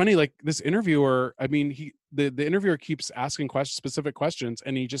then it's funny, like this interviewer, the interviewer keeps asking specific questions,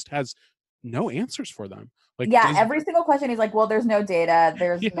 and he just has no answers for them. Like, every single question he's like, well, there's no data,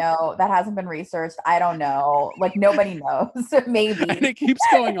 there's no, that hasn't been researched, I don't know, like nobody knows. Maybe. And it keeps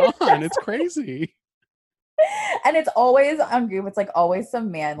going on. It's crazy. And it's always on Goop, it's like always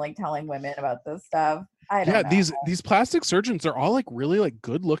some man like telling women about this stuff. I don't know. These plastic surgeons are all like really like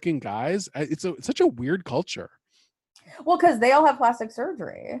good looking guys. It's such a weird culture. Well, because they all have plastic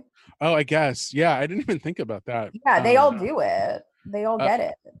surgery. Oh, I guess. Yeah, I didn't even think about that. Yeah, they all do it. They all get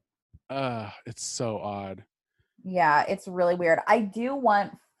it. It's so odd. Yeah, it's really weird. I do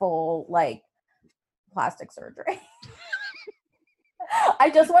want full like plastic surgery.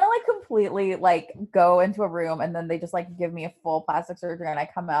 I just want to like completely like go into a room and then they just like give me a full plastic surgery and I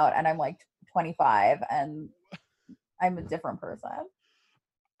come out and I'm like 25 and I'm a different person.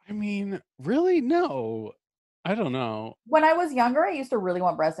 Really? No. I don't know. When I was younger, I used to really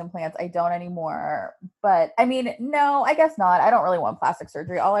want breast implants. I don't anymore. But no, I guess not. I don't really want plastic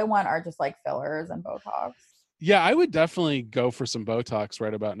surgery. All I want are just like fillers and Botox. Yeah, I would definitely go for some Botox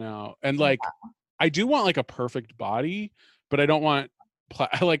right about now. And like, I do want like a perfect body, but I don't want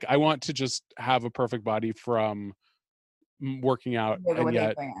I want to just have a perfect body from working out, and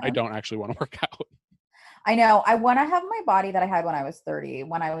yet I don't actually want to work out. I know. I want to have my body that I had when I was 30,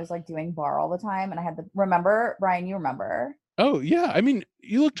 when I was like doing bar all the time. And I had remember, Brian, you remember? Oh yeah.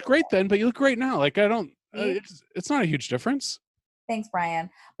 You looked great then, but you look great now. Like, I don't, it's not a huge difference. Thanks, Brian.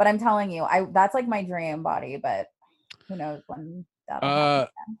 But I'm telling you, that's like my dream body, but who knows when that'll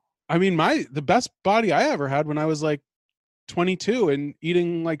happen. The best body I ever had when I was like 22 and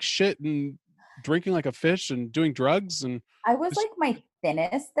eating like shit and drinking like a fish and doing drugs. And I was like my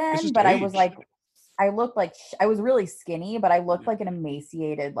thinnest then, but I was like, I looked like I was really skinny, but I looked like an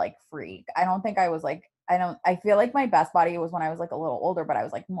emaciated like freak. I don't think I was like, I feel like my best body was when I was like a little older, but I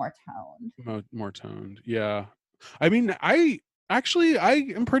was like more toned. More toned. Yeah. I mean, I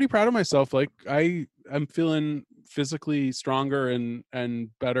am pretty proud of myself. Like I'm feeling physically stronger and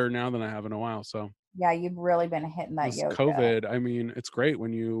better now than I have in a while. So Yeah, you've really been hitting that this yoga. COVID, I mean, it's great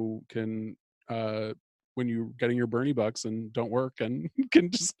when you can when you're getting your Bernie bucks and don't work and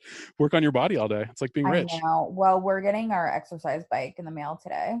can just work on your body all day. It's like being I rich. know. Well, we're getting our exercise bike in the mail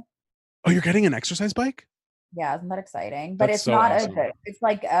today. Oh, you're getting an exercise bike? Yeah, isn't that exciting? But That's it's so not awesome. it's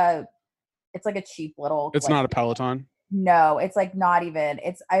like a cheap little It's like not a Peloton. no, it's like not even.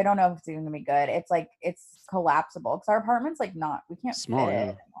 It's I don't know if it's even gonna be good. It's like it's collapsible because our apartment's like not we can't fit Small, it yeah.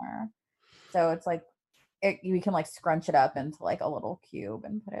 anymore. So it's like we can like scrunch it up into like a little cube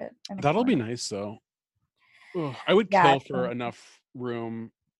and put it in the That'll be corner. nice though. Ugh, I would Yeah, kill for enough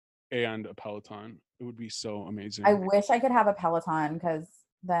room and a Peloton. It would be so I amazing. wish I could have a Peloton because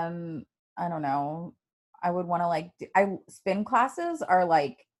then I don't know. I would want to like I spin classes are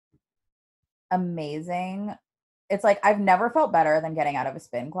like amazing. It's like I've never felt better than getting out of a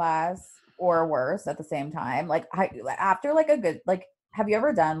spin class or worse at the same time. Like after like a good like have you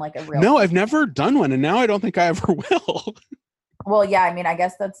ever done like a real No, spin? I've never done one, and now I don't think I ever will. Well, yeah, I mean, I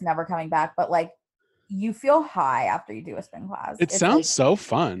guess that's never coming back, but like you feel high after you do a spin class. It It's sounds like so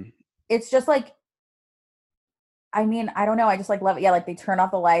fun. it's just like I mean, I don't know. I just like love it. Yeah, like they turn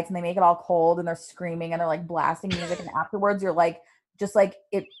off the lights and they make it all cold and they're screaming and they're like blasting music. And afterwards, you're like, just like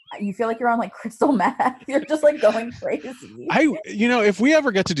it, you feel like you're on like crystal meth. You're just like going crazy. If we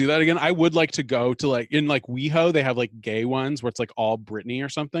ever get to do that again, I would like to go to like in like WeHo, they have like gay ones where it's like all Britney or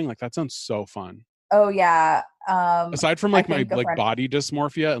something. Like that sounds so fun. Oh, yeah. Aside from I like my think a like friend, body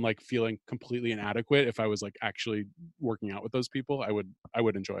dysmorphia and like feeling completely inadequate, if I was like actually working out with those people, I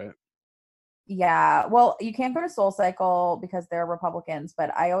would enjoy it. yeah. Well, you can't go to Soul Cycle because they're Republicans,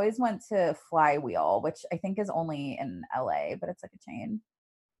 but I always went to Flywheel, which I think is only in LA, but it's like a chain.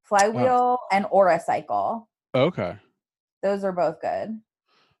 Oh, Flywheel and Aura Cycle. okay. Those are both good.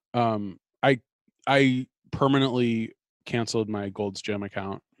 I I permanently canceled my Gold's Gym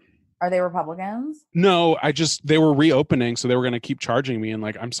account. Are they Republicans? No, they were reopening, so they were going to keep charging me. And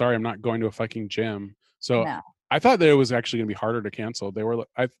like, I'm sorry, I'm not going to a fucking gym. So No. I thought that it was actually going to be harder to cancel.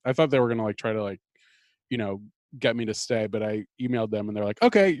 I thought they were going to like try to like, you know, get me to stay, but I emailed them and they're like,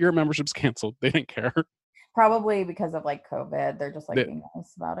 okay, your membership's canceled. They didn't care. Probably because of like COVID. They're just like They, being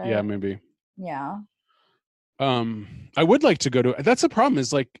nice about yeah, it. maybe. Yeah. I would like to go to, that's the problem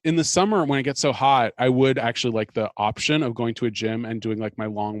is like in the summer when it gets so hot, I would actually like the option of going to a gym and doing like my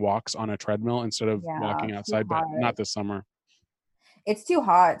long walks on a treadmill instead of Yeah. walking Too outside, but hot. not this summer. It's too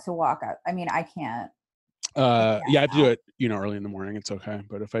hot to walk out. I mean, I can't. Yeah, I have to do it, early in the morning. It's okay.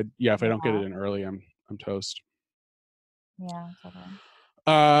 But if I don't get Yeah. it in early, I'm toast. Yeah. It's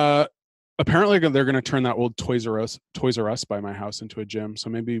okay. Apparently they're going to turn that old Toys R Us by my house into a gym. So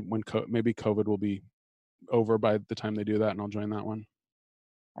maybe maybe COVID will be over by the time they do that, and I'll join that one.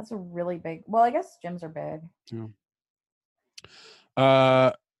 That's a really big. Well, I guess gyms are big.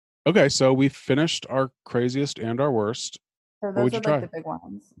 Yeah. Okay, so we finished our craziest and our worst. So What those would are you like try? the big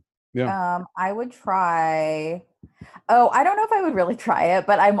ones. Yeah. I would try. Oh, I don't know if I would really try it,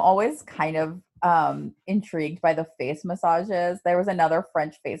 but I'm always kind of intrigued by the face massages. There was another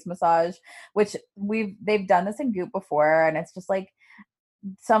French face massage, which they've done this in Goop before, and it's just like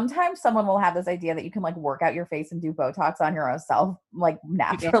sometimes someone will have this idea that you can like work out your face and do Botox on your own self like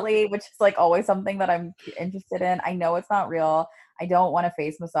naturally, which is like always something that I'm interested in. I know it's not real. I don't want a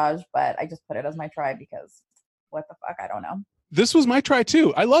face massage, but I just put it as my try because what the fuck? I don't know. This was my try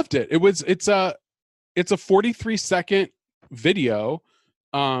too. I loved it. It's a 43-second video.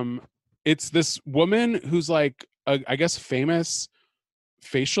 It's this woman who's like I guess famous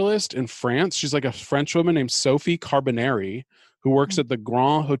facialist in France. She's like a French woman named Sophie Carbonari who works at the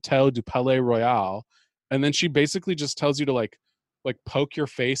Grand Hotel du Palais Royal. And then she basically just tells you to like poke your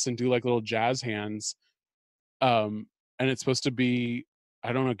face and do like little jazz hands. And it's supposed to be,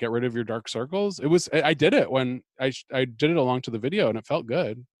 I don't know, get rid of your dark circles. I did it when I did it along to the video and it felt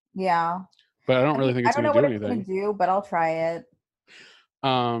good. Yeah. But I don't I really mean, think I it's don't going know to do what it's gonna anything. do, but I'll try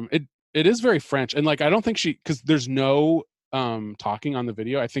it. It is very French. And like, I don't think because there's no talking on the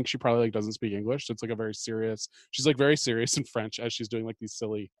video. I think she probably like doesn't speak English. So it's like she's like very serious in French as she's doing like these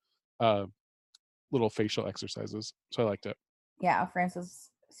silly little facial exercises. So I liked it. Yeah, France is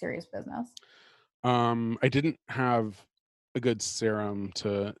serious business. I didn't have a good serum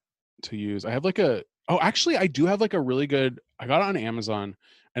to use. I have like actually I do have like a really good, I got it on Amazon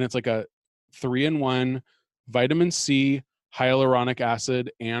and it's like a 3-in-1 vitamin C, hyaluronic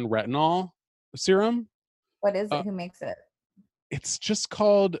acid, and retinol serum. What is it? Who makes it? It's just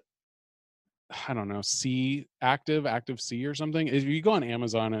called I don't know, C active C or something. If you go on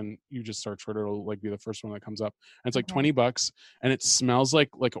Amazon and you just search for it, it'll like be the first one that comes up. And it's like Okay. $20 and it smells like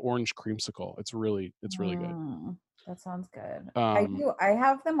orange creamsicle. It's really good. That sounds good. Um I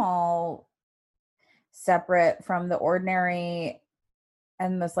have them all separate from The Ordinary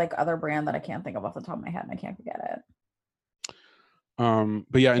and this like other brand that I can't think of off the top of my head and I can't get it.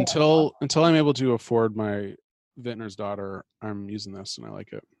 but yeah, Yeah. until I'm able to afford my Vintner's Daughter, I'm using this and I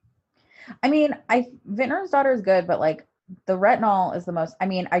like it. I mean, Vintner's Daughter is good, but like the retinol is the most. I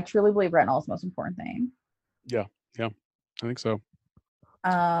mean, I truly believe retinol is the most important thing. Yeah, I think so.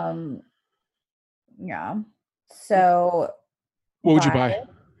 Yeah. So, what would you buy?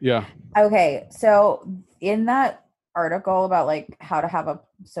 Yeah. Okay, so in that article about like how to have a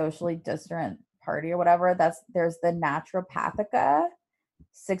socially distant party or whatever, there's the Naturopathica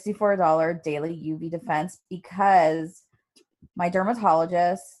 $64 daily UV defense because my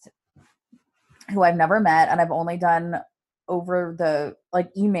dermatologist, who I've never met and I've only done over the like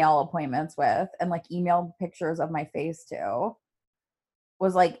email appointments with and like email pictures of my face to,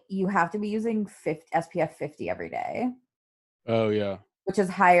 was like, you have to be using SPF 50 every day. Oh yeah. Which is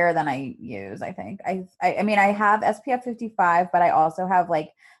higher than I use, I think. I mean, I have SPF 55, but I also have like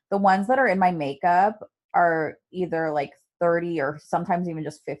the ones that are in my makeup are either like 30 or sometimes even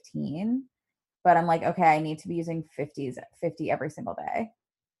just 15. But I'm like, okay, I need to be using 50 every single day.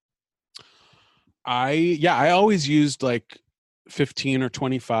 I always used like 15 or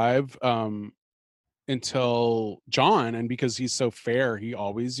 25 until John, and because he's so fair, he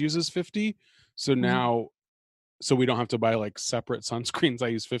always uses 50. So now so we don't have to buy like separate sunscreens. I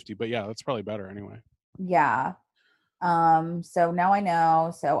use 50, but yeah, that's probably better anyway. Yeah. So now I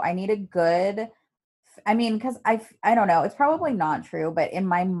know. So I need a good, I mean, because I don't know, it's probably not true, but in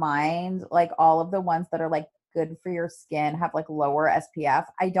my mind, like all of the ones that are like good for your skin have like lower SPF.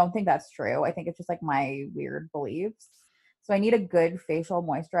 I don't think that's true. I think it's just like my weird beliefs. So I need a good facial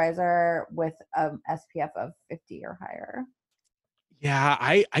moisturizer with SPF of 50 or higher. Yeah,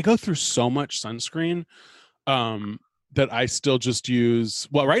 I go through so much sunscreen that I still just use.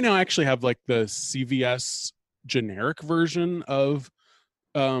 Well, right now I actually have like the CVS generic version of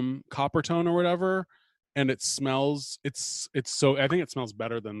Copper Tone or whatever, and it smells. It's so I think it smells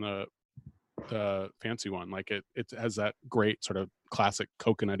better than the fancy one. Like it has that great sort of classic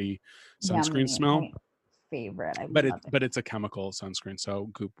coconutty sunscreen smell. My favorite. But it's a chemical sunscreen, so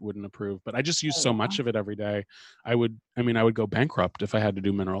Goop wouldn't approve. But I just use Oh, so much of it every day. I would go bankrupt if I had to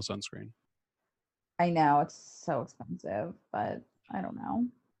do mineral sunscreen. I know it's so expensive, but I don't know.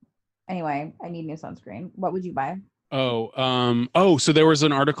 Anyway, I need new sunscreen. What would you buy? So there was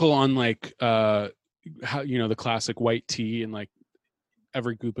an article on like how the classic white tea, and like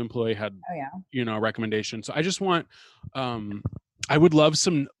every Goop employee had a recommendation. So I just want I would love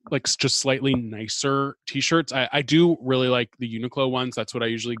some like just slightly nicer t-shirts. I do really like the Uniqlo ones. That's what I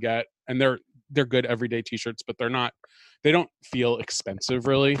usually get, and they're good everyday t-shirts, but they don't feel expensive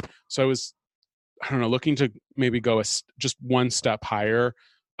really. So I don't know, looking to maybe go just one step higher.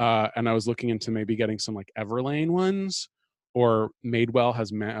 And I was looking into maybe getting some like Everlane ones, or Madewell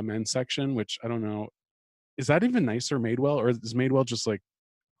has a men's section, which I don't know. Is that even nicer, Madewell, or is Madewell just like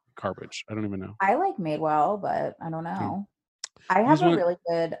garbage? I don't even know. I like Madewell, but I don't know. I He's have a really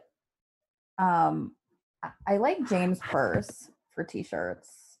good I like James Purse for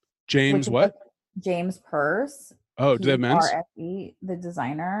t-shirts. James what? Like James Purse. Oh, do they have men's? RFE, the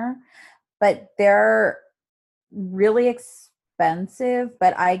designer. But they're really expensive,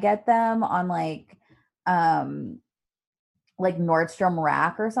 but I get them on like Nordstrom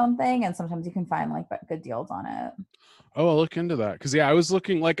Rack or something, and sometimes you can find like good deals on it. Oh, I'll look into that, because I was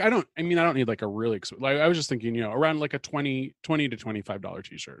looking like I don't need like a really like I was just thinking around like a $20 to $25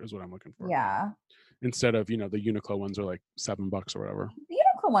 t-shirt is what I'm looking for. Yeah. Instead of the Uniqlo ones are like $7 or whatever. The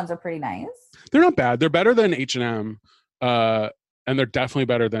Uniqlo ones are pretty nice. They're not bad. They're better than H&M, and they're definitely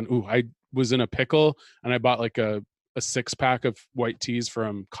better than. I was in a pickle and I bought like a 6-pack of white tees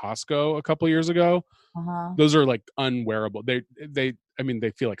from Costco a couple years ago. Those are like unwearable. They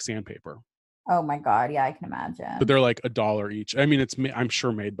feel like sandpaper. Oh my God. Yeah, I can imagine. But they're like $1 each. I mean, I'm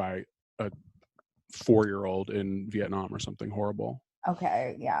sure made by a 4-year-old in Vietnam or something horrible.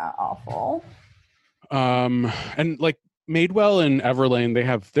 Okay. Yeah. Awful. And like Madewell and Everlane,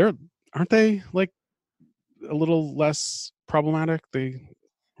 aren't they like a little less problematic?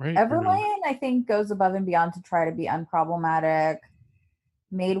 Right? Everlane, I think, goes above and beyond to try to be unproblematic.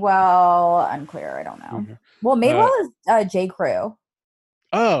 Madewell, unclear. I don't know. Okay. Well, Madewell is J. Crew.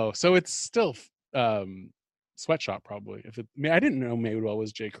 Oh, so it's still Sweatshop probably. I didn't know Madewell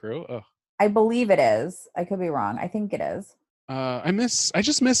was J. Crew. Oh. I believe it is. I could be wrong. I think it is. I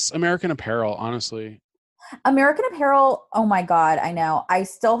just miss American Apparel, honestly. American Apparel, oh my God, I know. I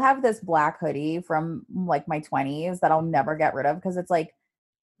still have this black hoodie from like my 20s that I'll never get rid of because it's like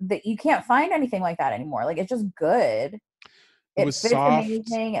that you can't find anything like that anymore. Like it's just good. It It was fits soft.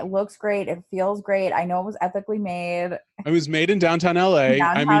 amazing. It looks great. It feels great. I know it was ethically made It was made in downtown in LA. I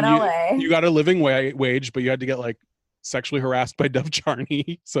downtown mean, LA. you got a living wage, but you had to get like sexually harassed by Dove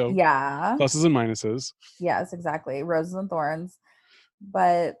Charney. So Yeah. pluses and minuses. Yes, exactly. Roses and thorns.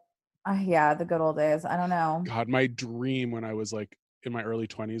 But yeah, the good old days. I don't know. God, my dream when I was like in my early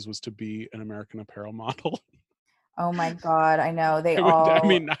 20s was to be an American Apparel model. Oh my God, I know. They I all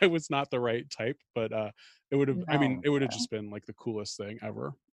mean, I was not the right type, but it would have, I mean, no. it would have just been like the coolest thing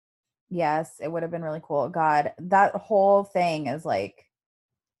ever. Yes, it would have been really cool. God, that whole thing is like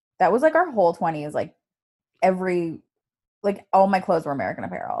that was like our whole 20s, like every like all my clothes were American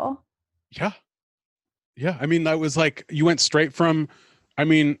Apparel. Yeah. Yeah. I mean, that was like, you went straight from, I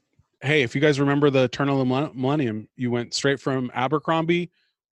mean, hey, if you guys remember the turn of the millennium, you went straight from Abercrombie,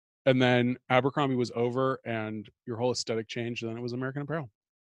 and then Abercrombie was over and your whole aesthetic changed, and then it was American Apparel.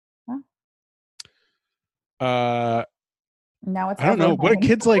 Huh? Uh, Now it's I don't know. What do Everlane.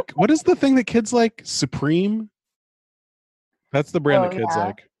 kids like? What is the thing that kids like? Supreme? That's the brand that Oh kids yeah.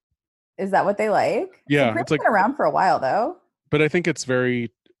 like. Is that what they like? Yeah. Supreme's It's like, been around for a while though. but I think it's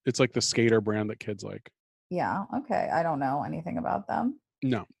like the skater brand that kids like. Yeah, okay. I don't know anything about them.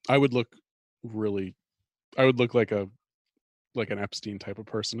 No, I would look really, I would look like an Epstein type of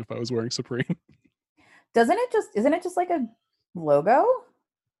person if I was wearing Supreme. Isn't it just like a logo?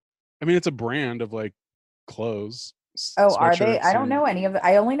 I mean, it's a brand of like clothes, Oh, are they? I sweatshirts, don't and know any of it.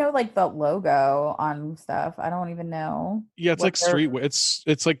 I only know like the logo on stuff. I don't even know yeah, it's what like they're streetwear.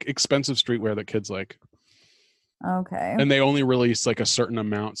 It's like expensive streetwear that kids like, okay. and they only release like a certain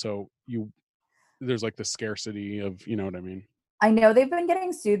amount, so there's like the scarcity of, you know what I mean? I know they've been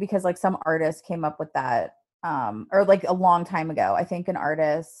getting sued because like some artist came up with that or like a long time ago. I think an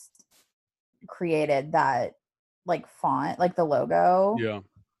artist created that like font, like the logo, Yeah,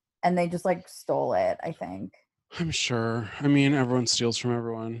 and they just like stole it, I think. I'm sure. I mean, everyone steals from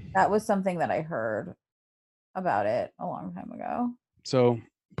everyone. That was something that I heard about it a long time ago. So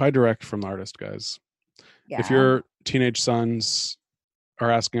buy direct from the artist, guys. Yeah. If your teenage sons are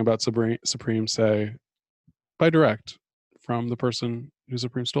asking about Supreme, say buy direct from the person who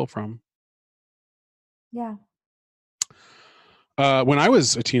Supreme stole from. Yeah. When I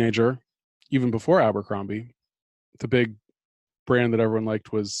was a teenager, even before Abercrombie, the big brand that everyone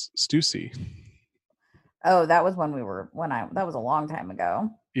liked was Stussy. Oh, that was that was a long time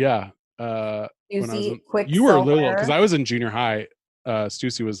ago. Yeah. You When I was see, you were little, because Quicksilver. I was in junior high.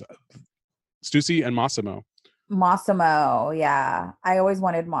 Stussy and Massimo. Massimo, yeah. I always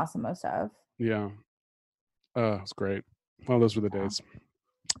wanted Massimo stuff. Yeah. It was great. Well, those were the Yeah. days.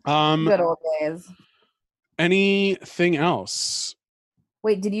 Good old days. Anything else?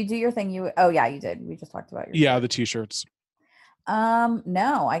 Wait, did you do your thing? Oh yeah, you did. We just talked about your Yeah, shirt. the t-shirts.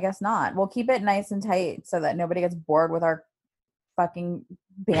 No, I guess not. We'll keep it nice and tight so that nobody gets bored with our fucking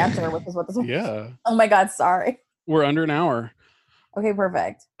banter, which is what this Yeah. Oh my God, sorry. We're under an hour. Okay,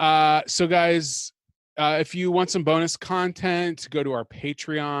 perfect. So guys, if you want some bonus content, go to our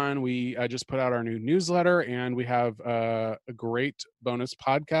Patreon. We just put out our new newsletter, and we have a great bonus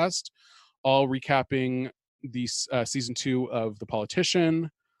podcast, all recapping the season 2 of The Politician.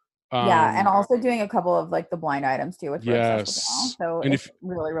 Yeah, and also doing a couple of like the blind items too, which we're obsessed with now. Yes. So And it's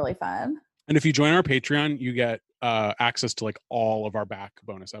really, really fun. And if you join our Patreon, you get access to like all of our back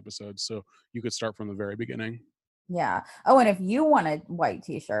bonus episodes. So you could start from the very beginning. Yeah. Oh, and if you want a white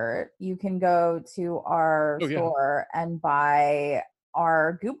t-shirt, you can go to our store and buy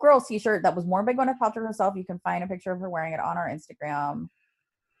our Goop Girls t-shirt that was worn by Gwyneth Paltrow herself. You can find a picture of her wearing it on our Instagram.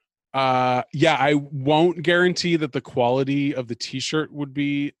 Yeah, I won't guarantee that the quality of the t-shirt would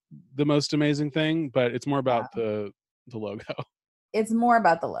be the most amazing thing, but it's more about the logo. It's more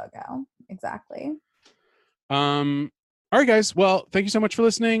about the logo. Exactly. All right, guys. Well, thank you so much for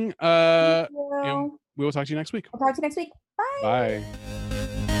listening. And we will talk to you next week. We'll talk to you next week. Bye.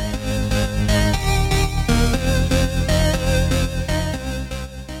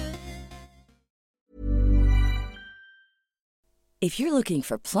 Bye. If you're looking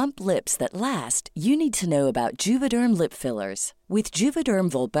for plump lips that last, you need to know about Juvederm lip fillers. With Juvederm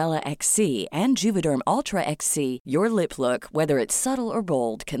Volbella XC and Juvederm Ultra XC, your lip look, whether it's subtle or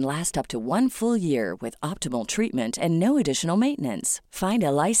bold, can last up to 1 full year with optimal treatment and no additional maintenance. Find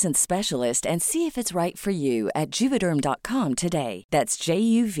a licensed specialist and see if it's right for you at Juvederm.com today. That's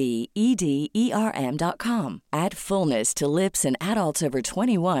JUVEDERM.com. Add fullness to lips in adults over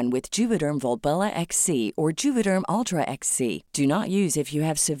 21 with Juvederm Volbella XC or Juvederm Ultra XC. Do not use if you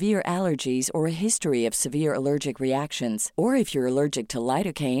have severe allergies or a history of severe allergic reactions, or if you're allergic to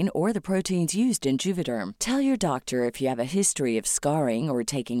lidocaine or the proteins used in Juvederm. Tell your doctor if you have a history of scarring or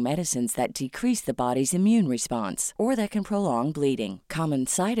taking medicines that decrease the body's immune response or that can prolong bleeding. Common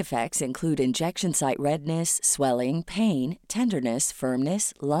side effects include injection site redness, swelling, pain, tenderness,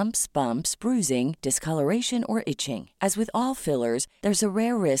 firmness, lumps, bumps, bruising, discoloration, or itching. As with all fillers, there's a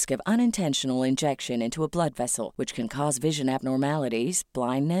rare risk of unintentional injection into a blood vessel, which can cause vision abnormalities,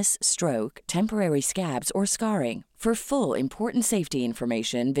 blindness, stroke, temporary scabs, or scarring. For full, important safety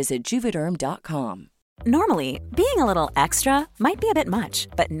information, visit Juvederm.com. Normally, being a little extra might be a bit much,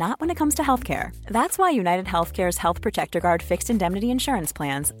 but not when it comes to healthcare. That's why United Healthcare's Health Protector Guard fixed indemnity insurance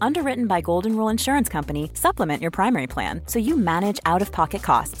plans, underwritten by Golden Rule Insurance Company, supplement your primary plan so you manage out-of-pocket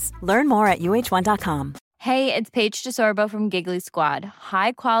costs. Learn more at UH1.com. Hey, it's Paige DeSorbo from Giggly Squad.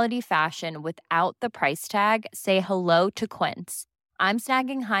 High quality fashion without the price tag. Say hello to Quince. I'm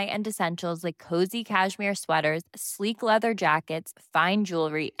snagging high-end essentials like cozy cashmere sweaters, sleek leather jackets, fine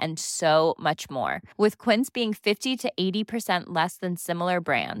jewelry, and so much more. With Quince being 50 to 80% less than similar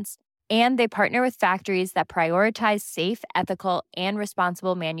brands. And they partner with factories that prioritize safe, ethical, and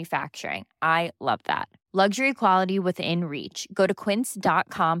responsible manufacturing. I love that. Luxury quality within reach. Go to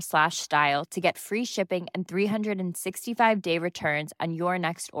quince.com/style to get free shipping and 365-day returns on your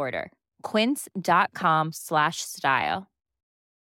next order. Quince.com/style.